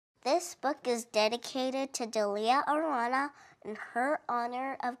This book is dedicated to Daliyah Arana in her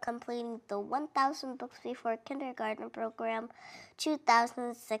honor of completing the 1,000 Books Before Kindergarten program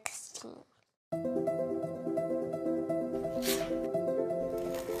 2016.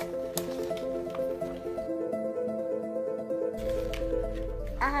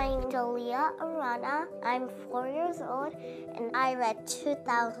 I'm Daliyah Arana. I'm 4 years old and I read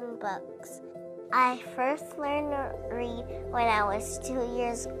 2,000 books. I first learned to read when I was 2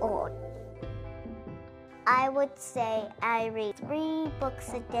 years old. I would say I read 3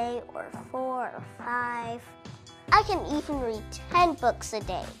 books a day or 4 or 5. I can even read 10 books a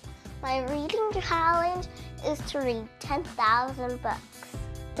day. My reading challenge is to read 10,000 books.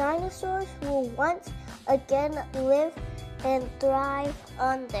 Dinosaurs will once again live and thrive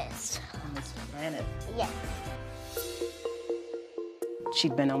on this planet. Yes.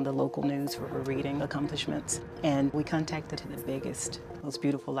 She'd been on the local news for her reading accomplishments, and we contacted the biggest, most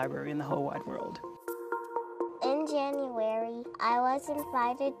beautiful library in the whole wide world. In January, I was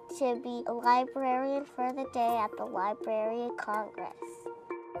invited to be a librarian for the day at the Library of Congress.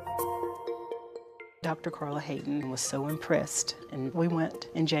 Dr. Carla Hayden was so impressed, and we went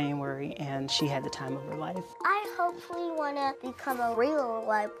in January, and she had the time of her life. I hopefully want to become a real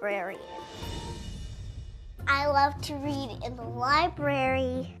librarian. I love to read in the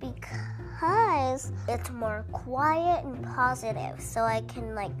library because it's more quiet and positive, so I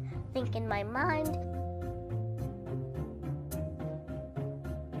can think in my mind.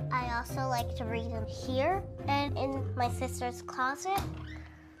 I also like to read in here and in my sister's closet.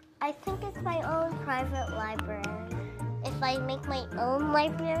 I think it's my own private library. If I make my own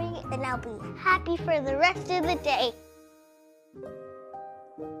library, then I'll be happy for the rest of the day.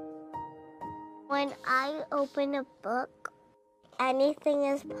 When I open a book, anything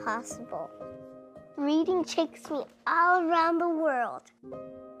is possible. Reading takes me all around the world.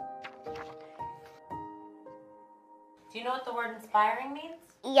 Do you know what the word inspiring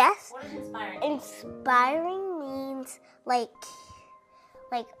means? Yes. What does inspiring mean? Inspiring means like,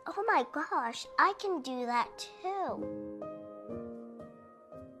 oh my gosh, I can do that too.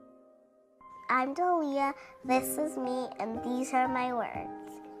 I'm Daliyah, this is me, and these are my words.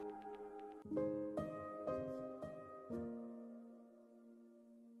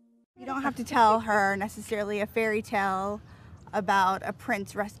 You don't have to tell her necessarily a fairy tale about a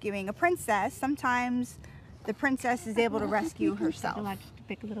prince rescuing a princess. Sometimes the princess is able to rescue herself.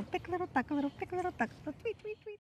 Pick a little, pick a little, tuck a little, pick a little, tuck a little, tweet, tweet, tweet.